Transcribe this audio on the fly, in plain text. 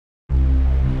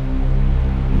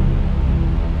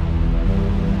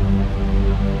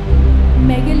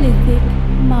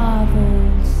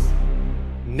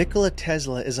Nikola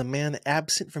Tesla is a man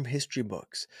absent from history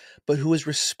books, but who is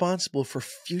responsible for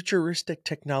futuristic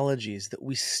technologies that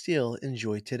we still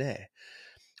enjoy today.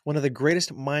 One of the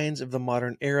greatest minds of the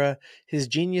modern era, his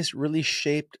genius really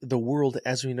shaped the world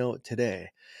as we know it today,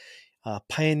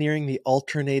 pioneering the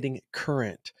alternating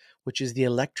current, which is the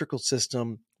electrical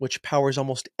system which powers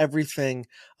almost everything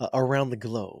around the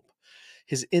globe.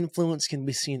 His influence can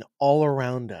be seen all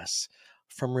around us,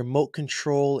 from remote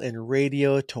control and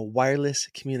radio to wireless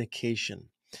communication.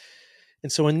 And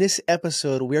so in this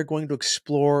episode, we are going to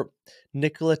explore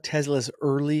Nikola Tesla's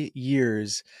early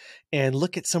years and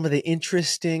look at some of the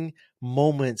interesting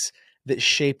moments that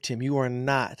shaped him. You are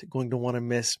not going to want to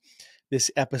miss this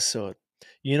episode.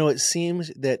 You know, it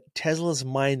seems that Tesla's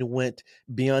mind went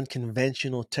beyond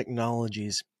conventional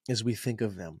technologies as we think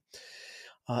of them.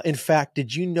 In fact,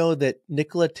 did you know that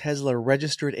Nikola Tesla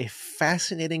registered a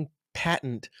fascinating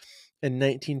patent in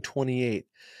 1928?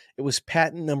 It was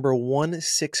patent number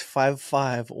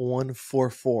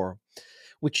 1655144,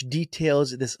 which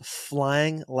details this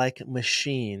flying-like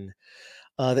machine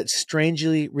that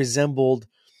strangely resembled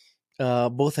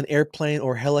both an airplane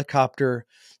or helicopter,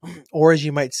 or as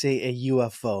you might say, a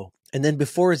UFO. And then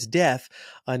before his death,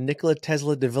 Nikola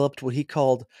Tesla developed what he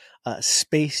called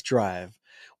space drive,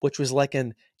 which was like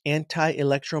an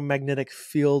anti-electromagnetic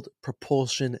field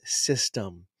propulsion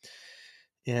system.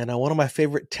 And one of my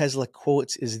favorite Tesla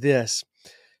quotes is this.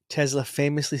 Tesla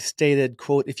famously stated,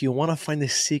 quote, "If you want to find the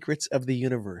secrets of the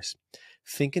universe,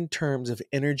 think in terms of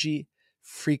energy,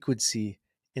 frequency,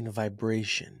 and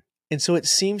vibration." And so it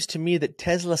seems to me that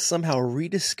Tesla somehow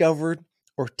rediscovered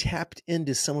or tapped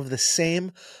into some of the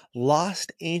same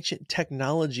lost ancient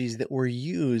technologies that were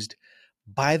used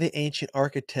by the ancient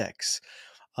architects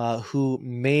who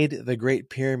made the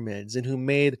Great Pyramids and who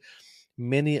made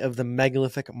many of the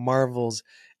megalithic marvels,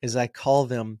 as I call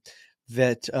them,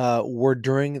 that were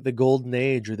during the Golden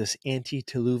Age or this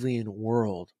antediluvian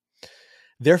world.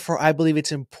 Therefore, I believe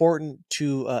it's important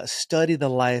to study the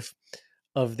life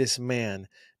of this man,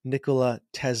 Nikola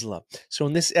Tesla. So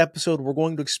in this episode, we're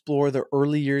going to explore the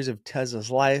early years of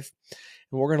Tesla's life,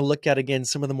 and we're going to look at, again,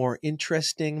 some of the more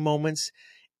interesting moments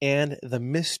and the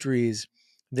mysteries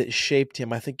that shaped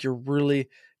him. I think you're really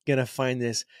going to find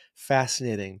this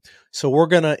fascinating. So we're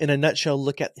going to, in a nutshell,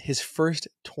 look at his first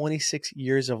 26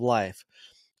 years of life,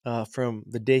 from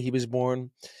the day he was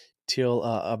born till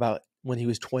about when he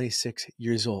was 26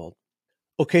 years old.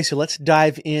 Okay, so let's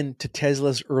dive into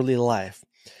Tesla's early life.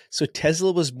 So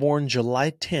Tesla was born July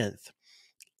 10th,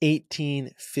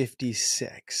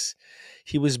 1856.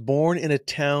 He was born in a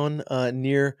town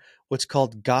near what's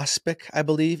called Gospic, I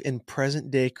believe, in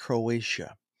present-day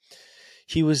Croatia.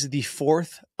 He was the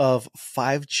fourth of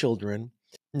 5 children.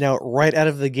 Now, right out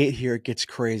of the gate here, it gets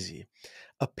crazy.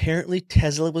 Apparently,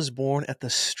 Tesla was born at the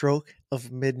stroke of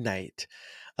midnight,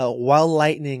 while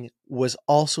lightning was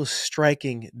also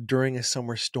striking during a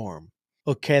summer storm.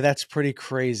 Okay, that's pretty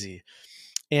crazy.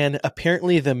 And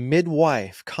apparently the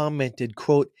midwife commented,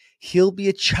 quote, "He'll be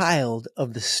a child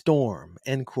of the storm,"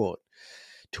 end quote.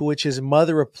 To which his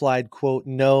mother replied, quote,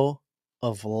 "No,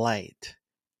 of light,"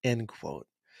 end quote.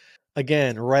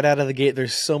 Again, right out of the gate,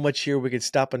 there's so much here we could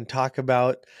stop and talk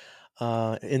about.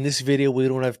 In this video, we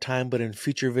don't have time, but in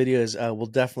future videos, we'll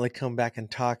definitely come back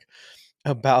and talk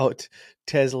about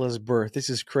Tesla's birth. This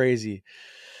is crazy.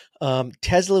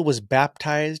 Tesla was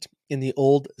baptized in the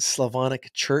old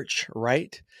Slavonic church,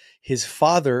 right? His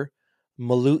father,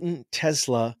 Milutin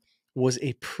Tesla, was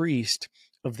a priest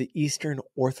of the Eastern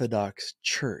Orthodox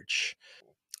Church.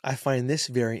 I find this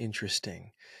very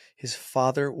interesting. His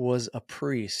father was a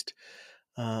priest.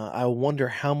 I wonder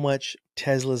how much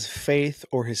Tesla's faith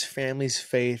or his family's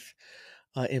faith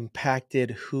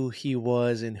impacted who he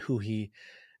was and who he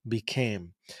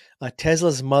became.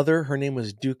 Tesla's mother, her name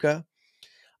was Duca.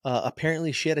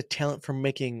 Apparently, she had a talent for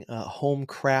making home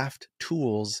craft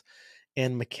tools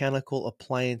and mechanical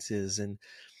appliances. And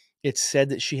it's said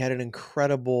that she had an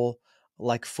incredible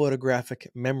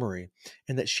photographic memory,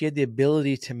 and that she had the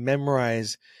ability to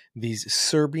memorize these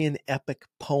Serbian epic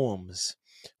poems,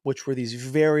 which were these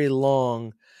very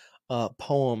long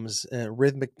poems,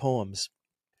 rhythmic poems.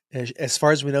 As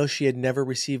far as we know, she had never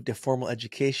received a formal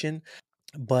education,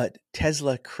 but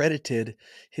Tesla credited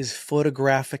his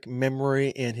photographic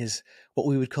memory and his what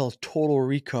we would call total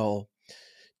recall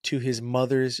to his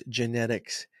mother's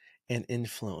genetics and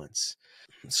influence.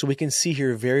 So we can see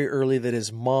here very early that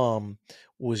his mom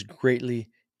was greatly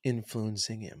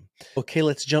influencing him. Okay,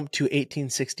 let's jump to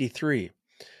 1863.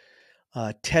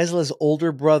 Tesla's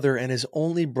older brother and his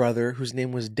only brother, whose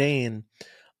name was Dane,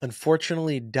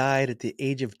 unfortunately died at the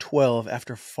age of 12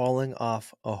 after falling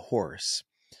off a horse.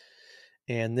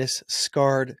 and this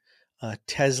scarred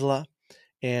Tesla.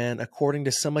 And according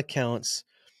to some accounts,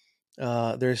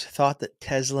 there's thought that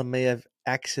Tesla may have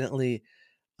accidentally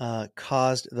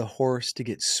caused the horse to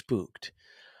get spooked.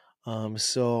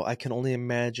 So I can only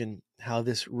imagine how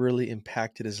this really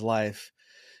impacted his life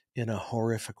in a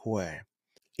horrific way.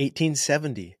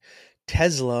 1870,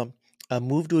 Tesla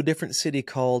moved to a different city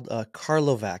called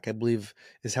Karlovac, I believe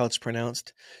is how it's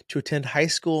pronounced, to attend high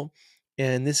school.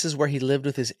 And this is where he lived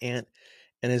with his aunt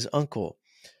and his uncle.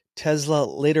 Tesla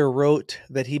later wrote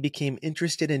that he became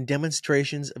interested in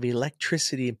demonstrations of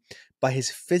electricity by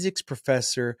his physics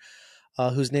professor,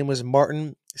 whose name was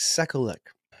Martin Sekulic.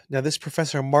 Now, this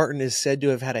Professor Martin is said to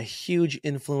have had a huge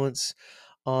influence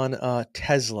on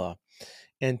Tesla.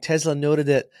 And Tesla noted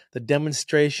that the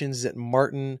demonstrations that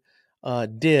Martin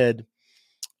did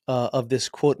of this,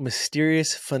 quote,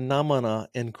 mysterious phenomena,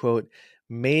 end quote,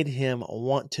 made him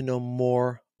want to know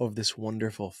more of this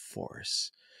wonderful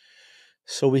force.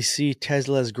 So we see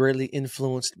Tesla is greatly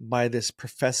influenced by this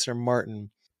Professor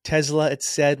Martin. Tesla, it's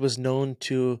said, was known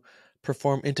to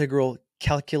perform integral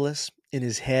calculus in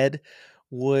his head,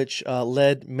 which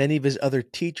led many of his other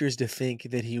teachers to think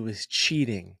that he was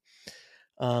cheating.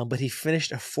 But he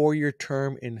finished a 4-year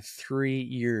term in 3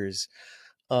 years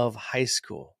of high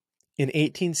school. In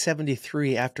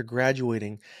 1873, after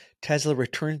graduating, Tesla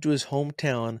returned to his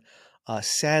hometown,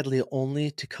 sadly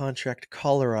only to contract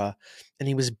cholera, and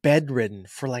he was bedridden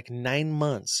for like 9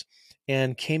 months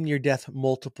and came near death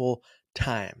multiple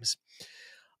times.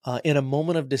 In a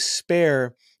moment of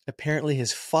despair, apparently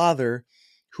his father,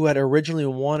 who had originally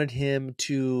wanted him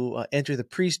to enter the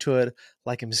priesthood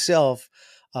like himself,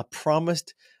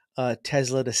 promised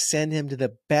Tesla to send him to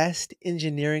the best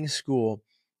engineering school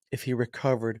if he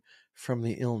recovered from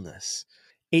the illness.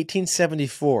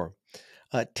 1874,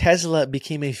 Tesla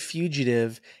became a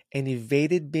fugitive and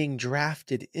evaded being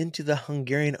drafted into the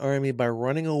Hungarian army by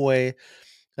running away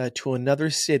to another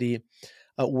city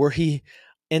where he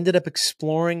ended up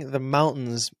exploring the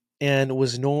mountains and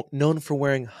was known for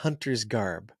wearing hunter's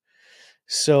garb.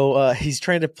 So he's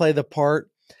trying to play the part.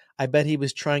 I bet he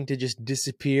was trying to just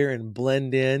disappear and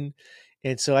blend in.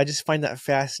 And so I just find that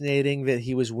fascinating that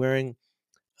he was wearing,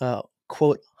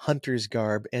 quote, hunter's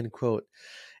garb, end quote.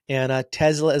 And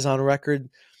Tesla is on record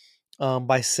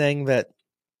by saying that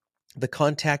the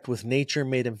contact with nature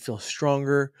made him feel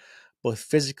stronger, both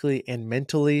physically and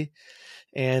mentally.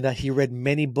 And he read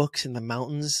many books in the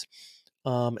mountains.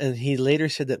 And he later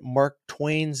said that Mark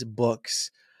Twain's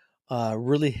books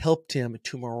really helped him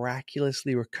to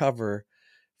miraculously recover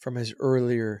from his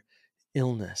earlier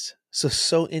illness.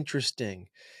 So interesting.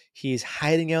 He's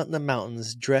hiding out in the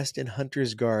mountains, dressed in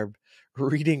hunter's garb,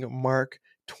 reading Mark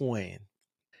Twain.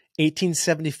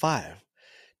 1875,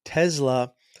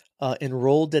 Tesla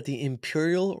enrolled at the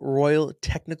Imperial Royal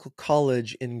Technical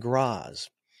College in Graz.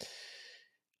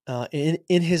 In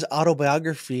his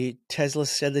autobiography, Tesla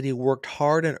said that he worked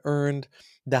hard and earned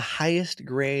the highest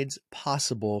grades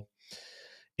possible.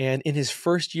 And in his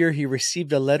first year, he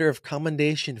received a letter of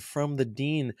commendation from the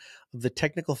dean of the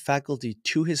technical faculty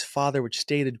to his father, which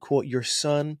stated, quote, "Your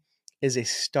son is a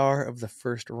star of the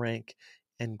first rank,"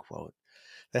 end quote.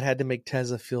 That had to make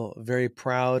Tesla feel very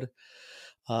proud,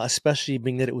 especially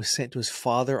being that it was sent to his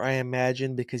father, I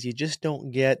imagine, because you just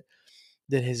don't get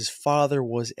that his father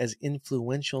was as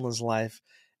influential in his life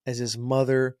as his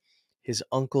mother, his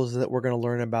uncles that we're going to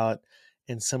learn about,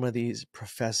 and some of these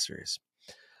professors.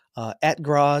 At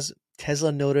Graz,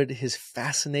 Tesla noted his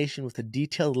fascination with the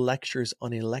detailed lectures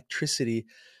on electricity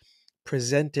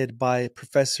presented by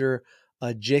Professor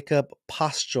Jacob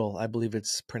Postel, I believe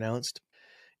it's pronounced.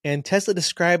 And Tesla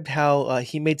described how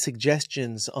he made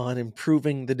suggestions on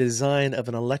improving the design of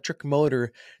an electric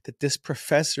motor that this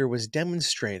professor was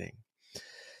demonstrating.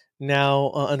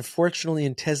 Now, unfortunately,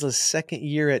 in Tesla's second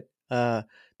year at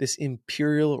this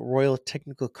Imperial Royal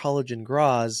Technical College in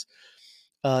Graz,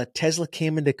 Tesla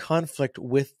came into conflict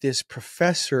with this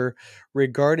professor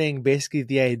regarding basically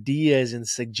the ideas and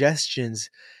suggestions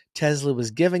Tesla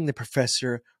was giving the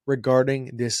professor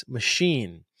regarding this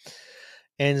machine.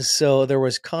 And so there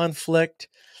was conflict,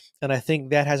 and I think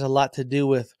that has a lot to do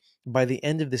with, by the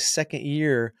end of the second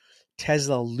year,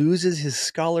 Tesla loses his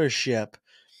scholarship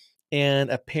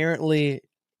and apparently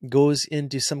goes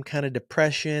into some kind of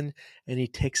depression, and he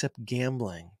takes up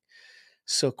gambling.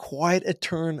 So quite a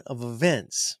turn of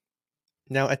events.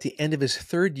 Now, at the end of his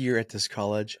third year at this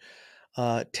college,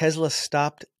 Tesla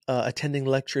stopped attending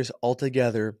lectures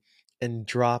altogether and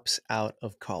drops out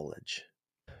of college.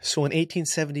 So in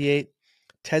 1878,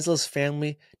 Tesla's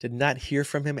family did not hear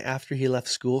from him after he left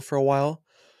school for a while.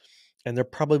 And they're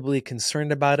probably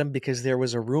concerned about him because there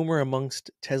was a rumor amongst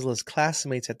Tesla's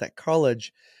classmates at that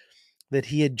college that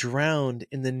he had drowned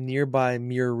in the nearby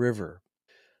Muir River.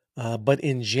 But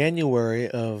in January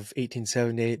of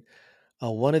 1878,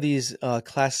 one of these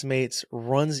classmates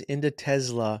runs into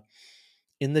Tesla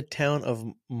in the town of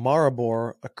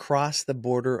Maribor across the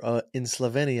border in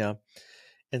Slovenia,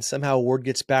 and somehow word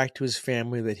gets back to his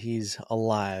family that he's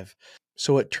alive.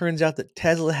 So it turns out that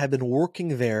Tesla had been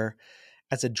working there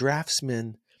as a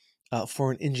draftsman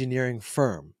for an engineering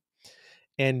firm.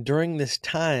 And during this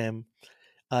time,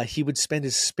 he would spend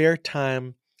his spare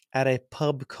time at a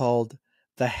pub called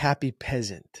the Happy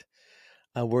Peasant,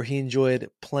 where he enjoyed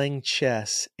playing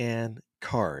chess and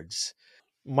cards.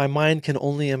 My mind can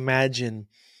only imagine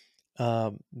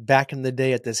back in the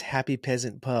day at this Happy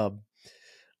Peasant pub,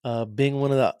 being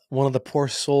one of the poor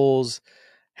souls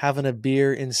having a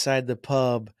beer inside the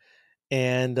pub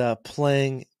and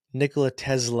playing Nikola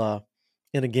Tesla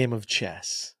in a game of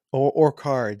chess or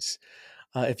cards,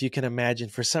 if you can imagine.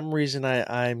 For some reason,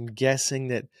 I'm guessing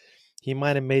that he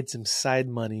might have made some side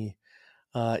money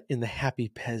in the Happy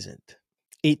Peasant.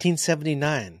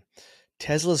 1879,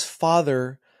 Tesla's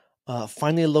father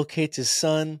finally locates his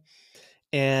son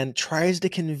and tries to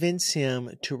convince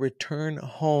him to return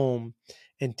home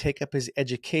and take up his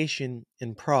education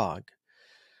in Prague.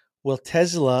 Well,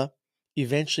 Tesla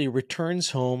eventually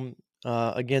returns home.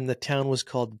 Again, the town was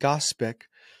called Gospic.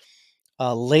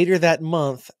 Later that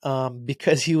month,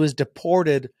 because he was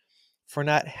deported for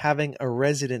not having a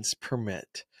residence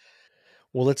permit.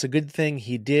 Well, it's a good thing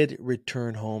he did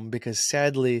return home, because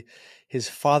sadly, his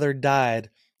father died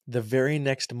the very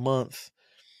next month,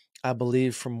 I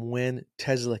believe, from when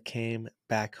Tesla came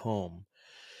back home.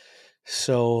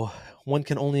 So one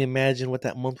can only imagine what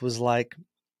that month was like,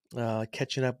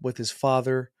 catching up with his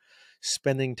father,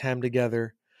 spending time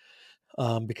together,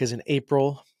 because in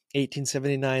April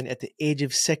 1879, at the age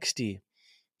of 60,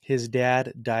 his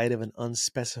dad died of an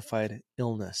unspecified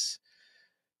illness.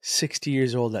 60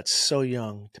 years old, that's so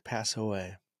young to pass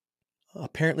away.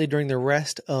 Apparently, during the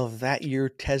rest of that year,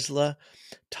 Tesla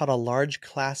taught a large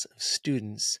class of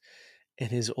students in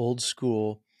his old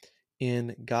school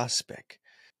in Gospic.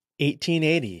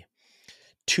 1880,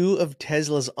 two of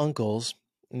Tesla's uncles,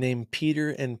 named Peter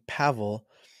and Pavel,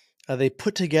 they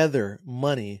put together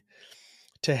money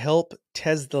to help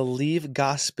Tesla leave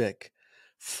Gospic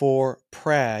for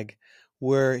Prague,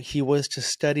 where he was to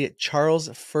study at Charles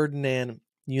Ferdinand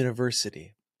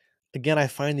University. Again, I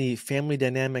find the family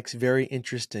dynamics very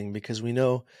interesting, because we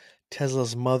know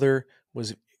Tesla's mother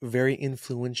was very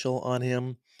influential on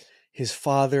him. His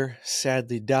father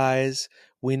sadly dies.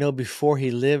 We know before he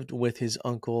lived with his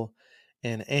uncle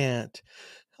and aunt,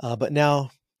 but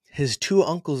now his two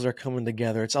uncles are coming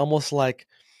together. It's almost like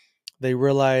they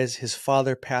realize his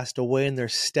father passed away and they're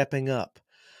stepping up,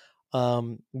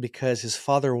 because his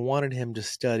father wanted him to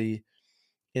study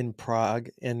in Prague,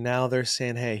 and now they're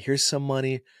saying, hey, here's some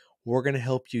money. We're going to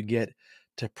help you get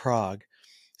to Prague.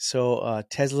 So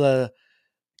Tesla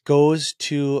goes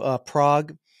to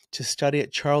Prague to study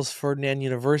at Charles Ferdinand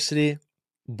University,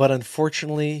 but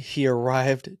unfortunately, he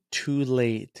arrived too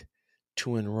late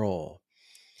to enroll.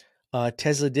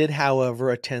 Tesla did, however,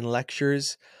 attend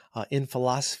lectures in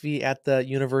philosophy at the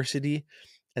university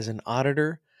as an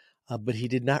auditor, but he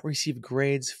did not receive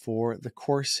grades for the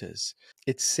courses.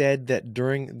 It's said that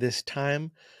during this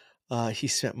time, he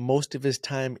spent most of his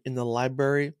time in the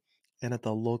library and at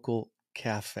the local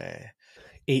cafe.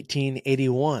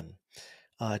 1881,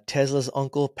 Tesla's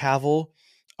uncle Pavel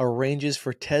arranges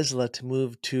for Tesla to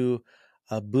move to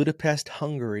Budapest,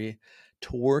 Hungary,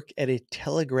 to work at a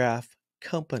telegraph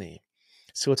company.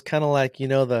 So it's kind of like,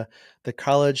 the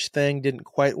college thing didn't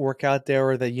quite work out there,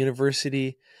 or the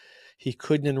university, he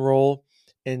couldn't enroll.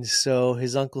 And so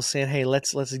his uncle's saying, hey,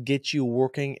 let's get you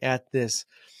working at this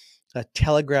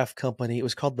telegraph company. It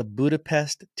was called the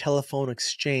Budapest Telephone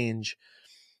Exchange,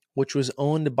 which was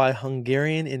owned by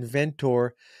Hungarian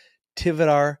inventor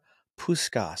Tivadar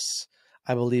Puskás,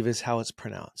 I believe is how it's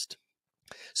pronounced.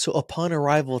 So upon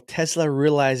arrival, Tesla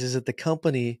realizes that the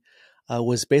company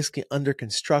was basically under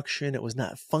construction. It was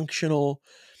not functional.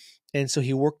 And so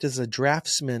he worked as a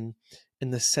draftsman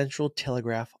in the Central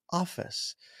Telegraph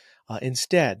Office.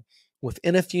 Instead,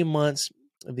 within a few months,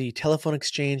 the telephone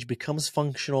exchange becomes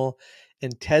functional,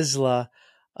 and Tesla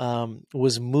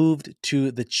was moved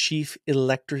to the chief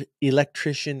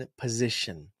electrician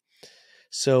position.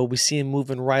 So we see him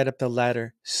moving right up the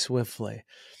ladder swiftly.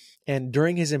 And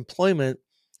during his employment,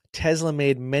 Tesla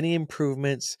made many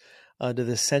improvements to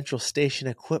the central station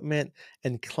equipment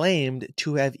and claimed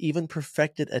to have even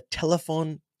perfected a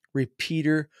telephone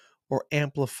repeater or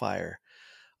amplifier.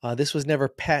 This was never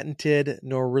patented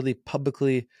nor really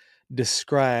publicly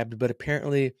described, but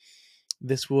apparently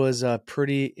this was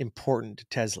pretty important to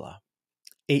Tesla.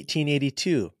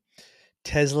 1882,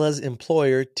 Tesla's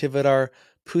employer, Tivadar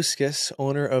Puskas,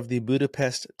 owner of the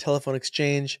Budapest Telephone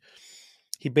Exchange,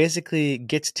 he basically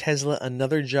gets Tesla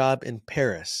another job in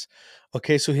Paris.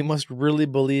 Okay, so he must really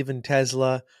believe in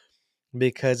Tesla,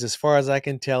 because as far as I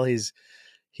can tell, he's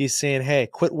saying, hey,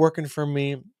 quit working for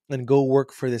me and go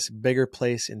work for this bigger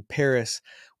place in Paris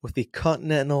with the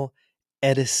Continental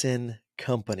Edison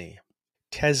Company.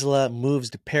 Tesla moves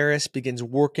to Paris, begins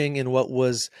working in what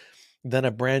was then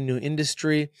a brand new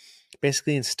industry,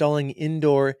 basically installing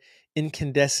indoor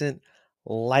incandescent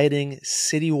lighting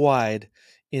citywide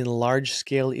in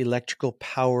large-scale electrical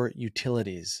power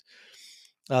utilities.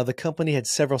 The company had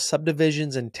several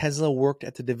subdivisions, and Tesla worked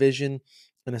at the division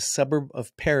in a suburb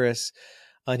of Paris,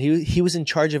 and he was in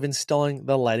charge of installing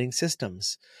the lighting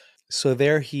systems. So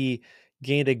there he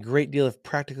gained a great deal of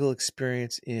practical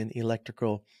experience in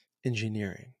electrical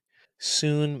engineering.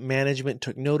 Soon, management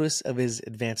took notice of his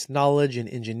advanced knowledge in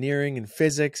engineering and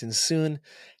physics, and soon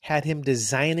had him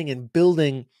designing and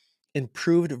building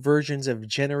improved versions of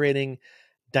generating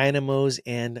dynamos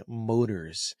and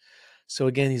motors. So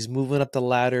again, he's moving up the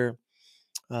ladder.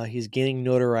 He's gaining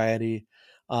notoriety.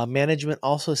 Management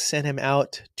also sent him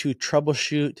out to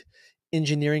troubleshoot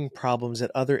engineering problems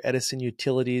at other Edison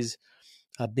utilities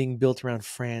being built around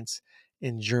France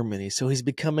and Germany. So he's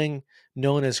becoming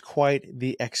known as quite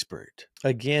the expert.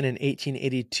 Again, in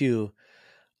 1882,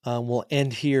 we'll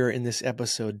end here in this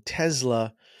episode.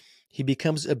 Tesla, he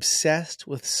becomes obsessed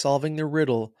with solving the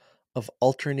riddle of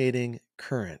alternating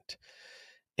current.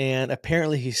 And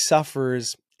apparently he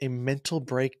suffers a mental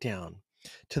breakdown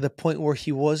to the point where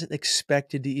he wasn't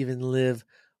expected to even live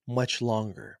much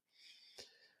longer.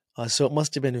 So it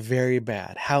must have been very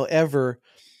bad. However,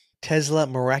 Tesla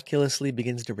miraculously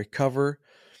begins to recover,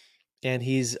 and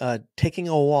he's taking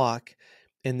a walk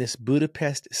in this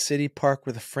Budapest city park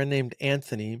with a friend named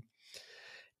Anthony.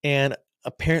 And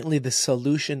apparently the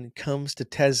solution comes to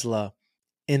Tesla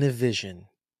in a vision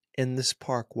in this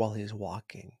park while he's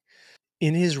walking.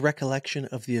 In his recollection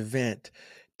of the event,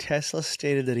 Tesla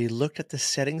stated that he looked at the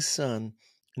setting sun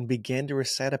and began to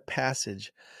recite a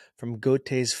passage from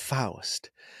Goethe's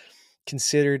Faust,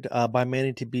 considered by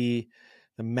many to be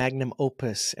the magnum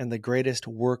opus and the greatest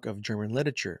work of German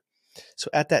literature. So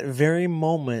at that very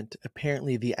moment,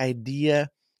 apparently the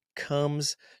idea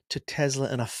comes to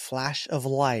Tesla in a flash of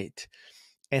light,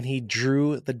 and he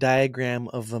drew the diagram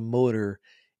of the motor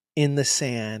in the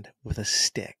sand with a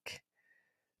stick.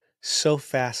 So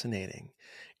fascinating.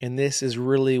 And this is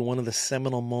really one of the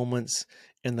seminal moments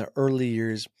in the early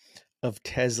years of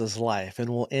Tesla's life. And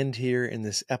we'll end here in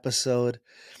this episode.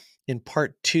 In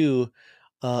part 2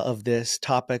 of this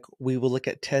topic, we will look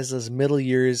at Tesla's middle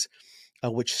years,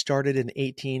 which started in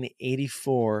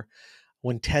 1884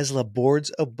 when Tesla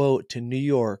boards a boat to New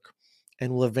York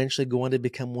and will eventually go on to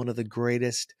become one of the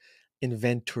greatest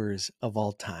inventors of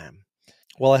all time.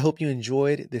 Well, I hope you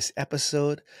enjoyed this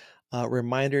episode.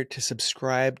 Reminder to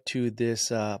subscribe to this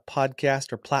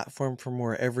podcast or platform from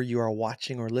wherever you are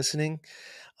watching or listening.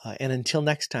 And until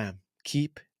next time,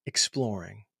 keep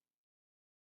exploring.